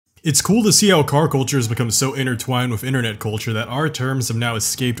It's cool to see how car culture has become so intertwined with internet culture that our terms have now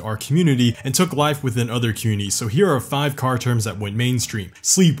escaped our community and took life within other communities. So here are 5 car terms that went mainstream.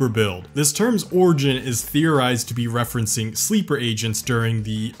 Sleeper build. This term's origin is theorized to be referencing sleeper agents during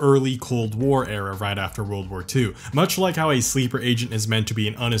the early Cold War era right after World War II. Much like how a sleeper agent is meant to be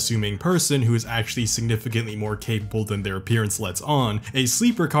an unassuming person who is actually significantly more capable than their appearance lets on, a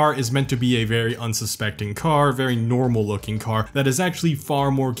sleeper car is meant to be a very unsuspecting car, very normal looking car that is actually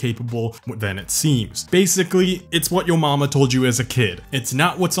far more capable than it seems. Basically, it's what your mama told you as a kid. It's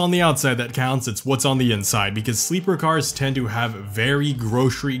not what's on the outside that counts, it's what's on the inside, because sleeper cars tend to have very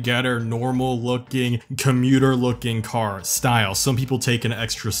grocery getter, normal looking, commuter looking car style. Some people take an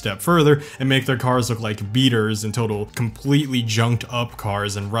extra step further and make their cars look like beaters and total completely junked up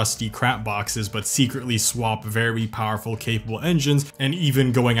cars and rusty crap boxes, but secretly swap very powerful, capable engines, and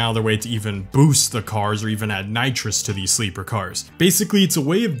even going out of their way to even boost the cars or even add nitrous to these sleeper cars. Basically, it's a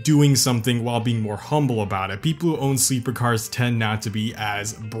way of doing something while being more humble about it. People who own sleeper cars tend not to be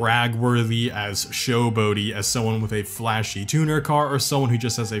as brag-worthy, as showboaty as someone with a flashy tuner car or someone who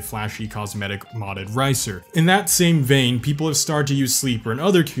just has a flashy cosmetic modded ricer. In that same vein, people have started to use sleeper in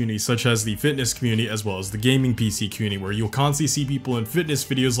other communities such as the fitness community as well as the gaming PC community, where you'll constantly see people in fitness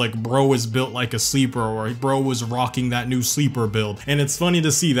videos like bro is built like a sleeper or bro was rocking that new sleeper build. And it's funny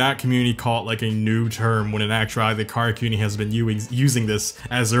to see that community call it like a new term when in actuality the car community has been using this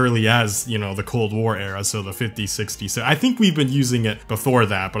as early as, you know, the Cold War era, so the 50s, 60s. So I think we've been using it before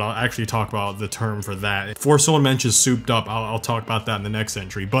that, but I'll actually talk about the term for that. Before someone mentions souped up, I'll talk about that in the next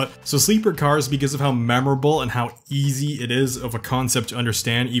entry. But so sleeper cars, because of how memorable and how easy it is of a concept to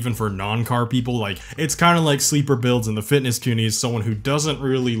understand, even for non-car people, like it's kind of like sleeper builds in the fitness community is someone who doesn't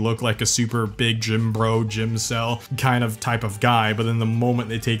really look like a super big gym bro, gym cell kind of type of guy, but then the moment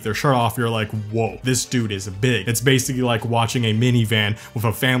they take their shirt off, you're like, whoa, this dude is big. It's basically like watching a minivan with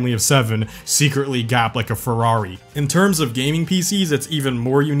a family of 7 secretly gap like a Ferrari. In terms of gaming PCs, it's even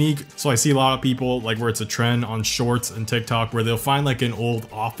more unique. So I see a lot of people like where it's a trend on shorts and TikTok where they'll find like an old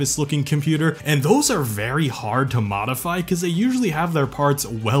office looking computer, and those are very hard to modify because they usually have their parts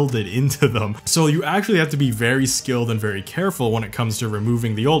welded into them. So you actually have to be very skilled and very careful when it comes to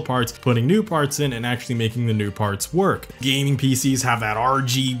removing the old parts, putting new parts in, and actually making the new parts work. Gaming PCs have that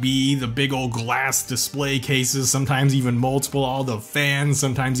RGB, the big old glass display cases, sometimes even multiple, all the fans,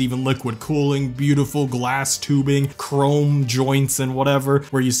 sometimes even liquid cooling, beautiful glass tubing, chrome joints and whatever,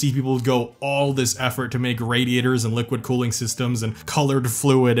 where you see people go all this effort to make radiators and liquid cooling systems and colored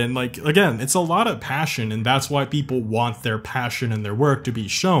fluid, and like, again, it's a lot of passion, and that's why people want their passion and their work to be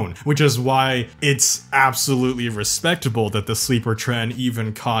shown, which is why it's absolutely respectable that the sleeper trend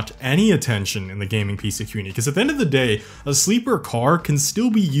even caught any attention in the gaming PC community, because at the end of the day, a sleeper car can still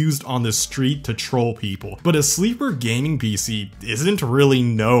be used on the street to troll people, but a sleeper gaming PC isn't really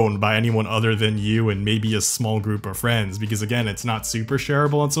known by anyone other than you and maybe a small group of friends, because again, it's not super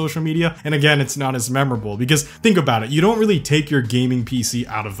shareable on social media, and again, it's not as memorable, because think about it, you don't really take your gaming PC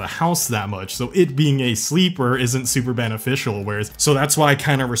out of the house that much, so it being a sleeper isn't super beneficial, whereas, so that's why I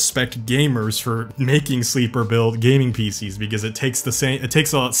kind of respect gamers for making sleeper build gaming PCs, because it takes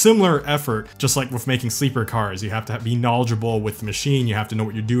a similar effort, just like with making sleeper cars. You have to be knowledgeable with the machine, you have to know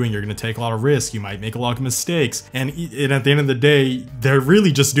what you're doing, you're going to take a lot of risks, you might make a lot of mistakes, and at the end of the day, they're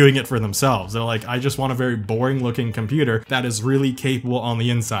really just doing it for themselves. They're like, I just want a very boring looking computer that is really capable on the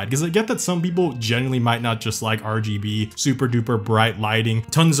inside, because I get that some people genuinely might not just like RGB, super duper bright lighting,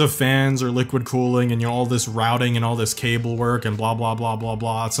 tons of fans or liquid cooling, and you know, all this routing and all this cable work and blah blah blah blah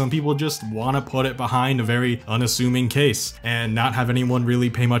blah. Some people just want to put it behind a very unassuming case and not have anyone really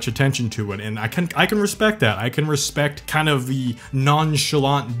pay much attention to it, and I can respect that. I can respect kind of the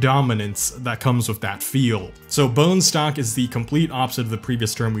nonchalant dominance that comes with that feel. So bone stock is the complete opposite of the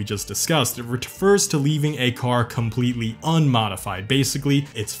previous term we just discussed. It refers to leaving a car completely unmodified. Basically,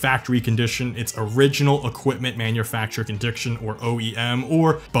 it's factory condition, it's original equipment manufacturer condition, or OEM,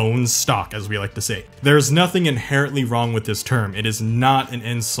 or bone stock as we like to say. There's nothing inherently wrong with this term. It is not an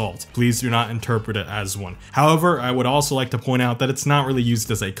insult. Please do not interpret it as one. However, I would also like to point out that it's not really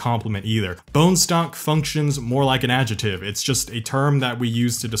used as a compliment either. Bone stock functions more like an adjective. It's just a term that we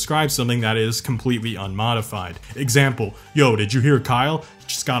use to describe something that is completely unmodified. Example, yo, did you hear Kyle?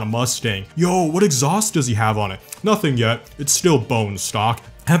 Just got a Mustang. Yo, what exhaust does he have on it? Nothing yet. It's still bone stock.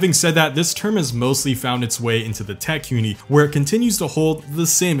 Having said that, this term has mostly found its way into the tech community, where it continues to hold the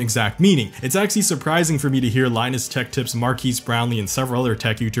same exact meaning. It's actually surprising for me to hear Linus Tech Tips, Marquise Brownlee, and several other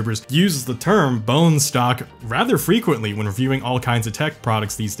tech YouTubers use the term bone stock rather frequently when reviewing all kinds of tech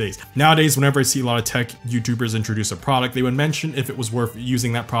products these days. Nowadays, whenever I see a lot of tech YouTubers introduce a product, they would mention if it was worth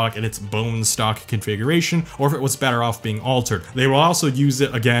using that product in its bone stock configuration, or if it was better off being altered. They will also use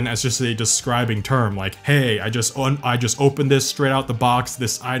it again as just a describing term, like, hey, I just opened this straight out the box.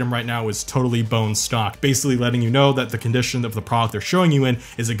 This item right now is totally bone stock, basically letting you know that the condition of the product they're showing you in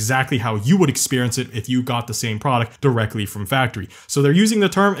is exactly how you would experience it if you got the same product directly from factory. So they're using the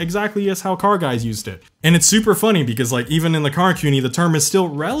term exactly as how car guys used it. And it's super funny because, like, even in the car community, the term is still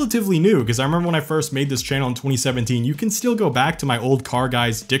relatively new, because I remember when I first made this channel in 2017, you can still go back to my old Car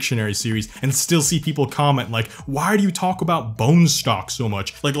Guys dictionary series and still see people comment like, why do you talk about bone stock so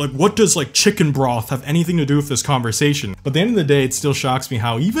much? Like what does like chicken broth have anything to do with this conversation? But at the end of the day, it still shocks me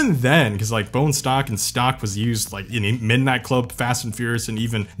how even then, because like bone stock and stock was used like in Midnight Club, Fast and Furious, and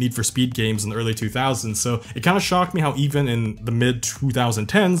even Need for Speed games in the early 2000s. So it kind of shocked me how even in the mid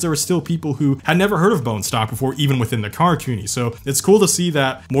 2010s, there were still people who had never heard of bone stock before, even within the car community. So it's cool to see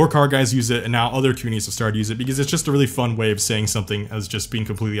that more car guys use it and now other communities have started to use it, because it's just a really fun way of saying something as just being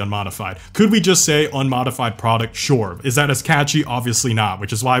completely unmodified. Could we just say unmodified product? Sure. Is that as catchy? Obviously not,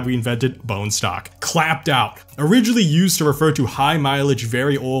 which is why we invented bone stock. Clapped out. Originally used to refer to high mileage,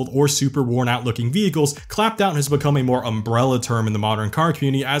 very old, or super worn out looking vehicles, clapped out has become a more umbrella term in the modern car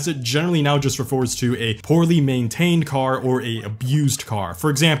community, as it generally now just refers to a poorly maintained car or a abused car. For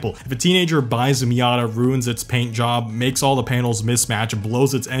example, if a teenager buys a Miata, ruins its paint job, makes all the panels mismatch,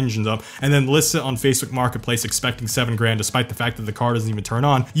 blows its engines up, and then lists it on Facebook Marketplace expecting $7 grand despite the fact that the car doesn't even turn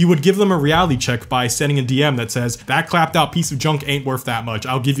on, you would give them a reality check by sending a DM that says, that clapped out piece of junk ain't worth that much,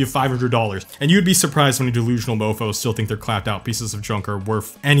 I'll give you $500. And you'd be surprised when delusional mofos still think their clapped out pieces of junk are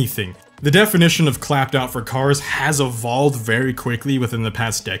worth anything. The definition of clapped out for cars has evolved very quickly within the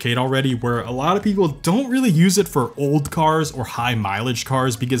past decade already, where a lot of people don't really use it for old cars or high mileage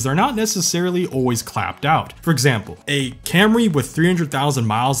cars because they're not necessarily always clapped out. For example, a Camry with 300,000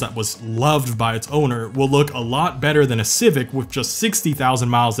 miles that was loved by its owner will look a lot better than a Civic with just 60,000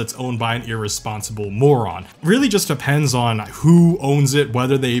 miles that's owned by an irresponsible moron. It really just depends on who owns it,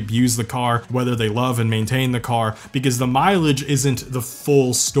 whether they abuse the car, whether they love and maintain the car, because the mileage isn't the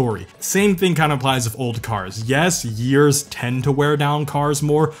full story. Same thing kind of applies with old cars. Yes, years tend to wear down cars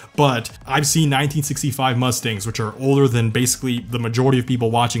more, but I've seen 1965 Mustangs, which are older than basically the majority of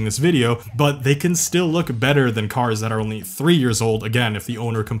people watching this video, but they can still look better than cars that are only 3 years old. Again, if the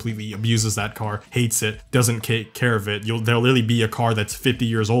owner completely abuses that car, hates it, doesn't take care of it, there'll really be a car that's 50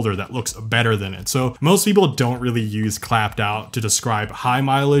 years older that looks better than it. So most people don't really use clapped out to describe high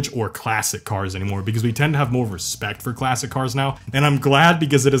mileage or classic cars anymore, because we tend to have more respect for classic cars now. And I'm glad,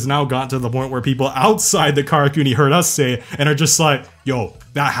 because it has now gotten to the point where people outside the car community heard us say it and are just like, yo,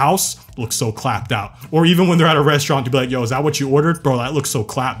 that house looks so clapped out. Or even when they're at a restaurant to be like, yo, is that what you ordered? Bro, that looks so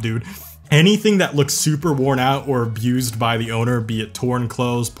clapped, dude. Anything that looks super worn out or abused by the owner, be it torn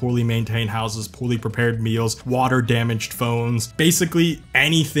clothes, poorly maintained houses, poorly prepared meals, water damaged phones, basically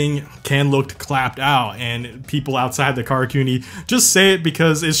anything can look clapped out, and people outside the car community just say it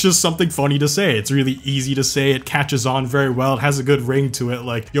because it's just something funny to say. It's really easy to say, it catches on very well, it has a good ring to it,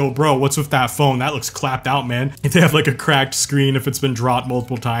 like, yo bro, what's with that phone? That looks clapped out, man. If they have like a cracked screen, if it's been dropped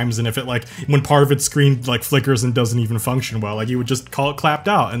multiple times, and if it like, when part of its screen like flickers and doesn't even function well, like you would just call it clapped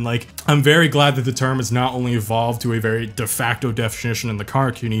out. And like, I'm very glad that the term has not only evolved to a very de facto definition in the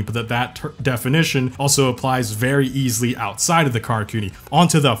car community, but that definition also applies very easily outside of the car community. On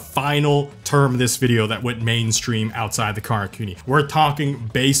to the final term of this video that went mainstream outside the car community. We're talking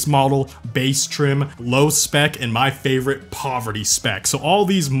base model, base trim, low spec, and my favorite, poverty spec. So all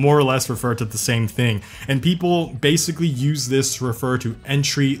these more or less refer to the same thing, and people basically use this to refer to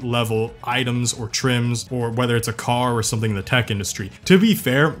entry level items or trims, or whether it's a car or something in the tech industry. To be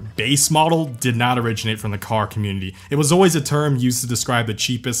fair, base model did not originate from the car community. It was always a term used to describe the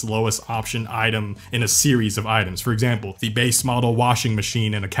cheapest, lowest option item in a series of items. For example, the base model washing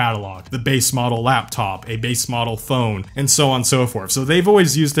machine in a catalog, the base model laptop, a base model phone, and so on and so forth. So they've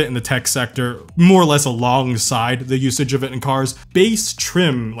always used it in the tech sector, more or less alongside the usage of it in cars. Base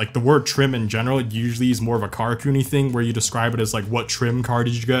trim, like the word trim in general, it usually is more of a car community thing where you describe it as like, what trim car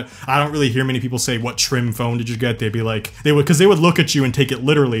did you get? I don't really hear many people say, what trim phone did you get? They'd be like, because they would look at you and take it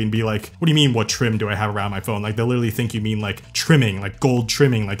literally and be like, what do you mean, what trim do I have around my phone? Like, they'll literally think you mean like trimming, like gold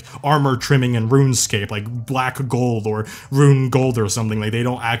trimming, like armor trimming in RuneScape, like black gold or rune gold or something. Like, they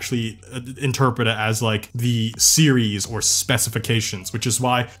don't actually interpret it as like the series or specifications, which is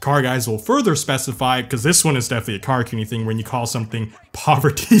why car guys will further specify, because this one is definitely a car community thing when you call something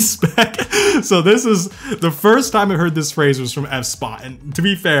poverty spec. So this is the first time I heard this phrase was from F-Spot, and to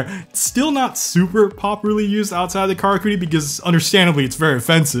be fair, it's still not super popularly used outside the car community because understandably it's very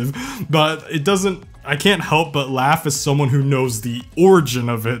offensive, but it doesn't, I can't help but laugh as someone who knows the origin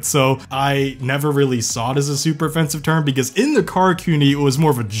of it. So I never really saw it as a super offensive term because in the car community, it was more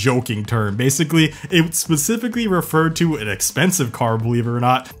of a joking term. Basically, it specifically referred to an expensive car, believe it or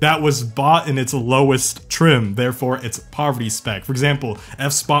not, that was bought in its lowest trim. Therefore, it's poverty spec. For example,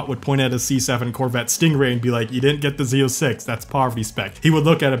 F-Spot would point at a C7 Corvette Stingray and be like, you didn't get the Z06, that's poverty spec. He would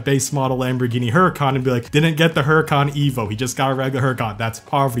look at a base model Lamborghini Huracan and be like, didn't get the Huracan Evo, he just got a regular Huracan, that's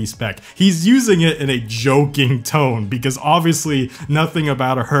poverty spec. He's using it in a joking tone because obviously nothing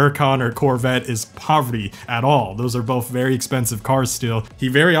about a Huracan or Corvette is poverty at all. Those are both very expensive cars still. He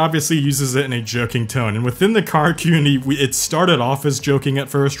very obviously uses it in a joking tone, and within the car community, it started off as joking at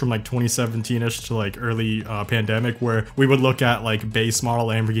first from like 2017-ish to like early pandemic, where we would look at like base model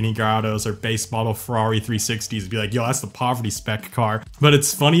Lamborghini Gallardos or base model Ferrari 360s and be like, yo, that's the poverty spec car. But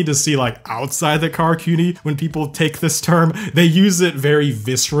it's funny to see like outside the car community, when people take this term, they use it very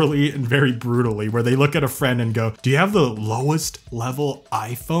viscerally and very brutally, where they look at a friend and go, do you have the lowest level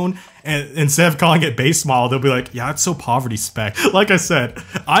iPhone? And instead of calling it base model, they'll be like, yeah, it's so poverty spec. Like I said,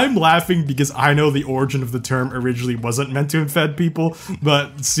 I'm laughing because I know the origin of the term originally wasn't meant to offend people,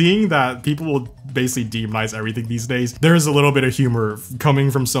 but seeing that people will basically demonize everything these days, there's a little bit of humor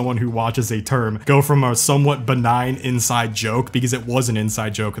coming from someone who watches a term go from a somewhat benign inside joke, because it was an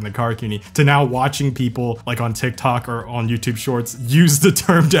inside joke in the car community, to now watching people like on TikTok or on YouTube Shorts use the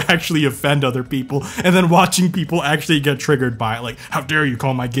term to actually offend other people, and then watching people actually get triggered by it. Like, how dare you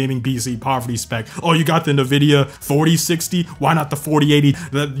call my gaming PC poverty spec? Oh, you got the Nvidia 4060? Why not the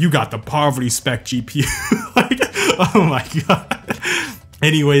 4080? You got the poverty spec GPU. Like, oh my god.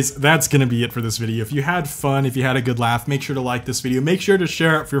 Anyways, that's gonna be it for this video. If you had fun, if you had a good laugh, make sure to like this video. Make sure to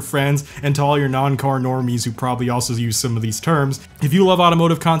share it with your friends and to all your non-car normies who probably also use some of these terms. If you love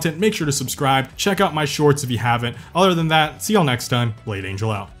automotive content, make sure to subscribe. Check out my shorts if you haven't. Other than that, see y'all next time. Blade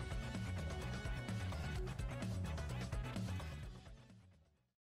Angel out.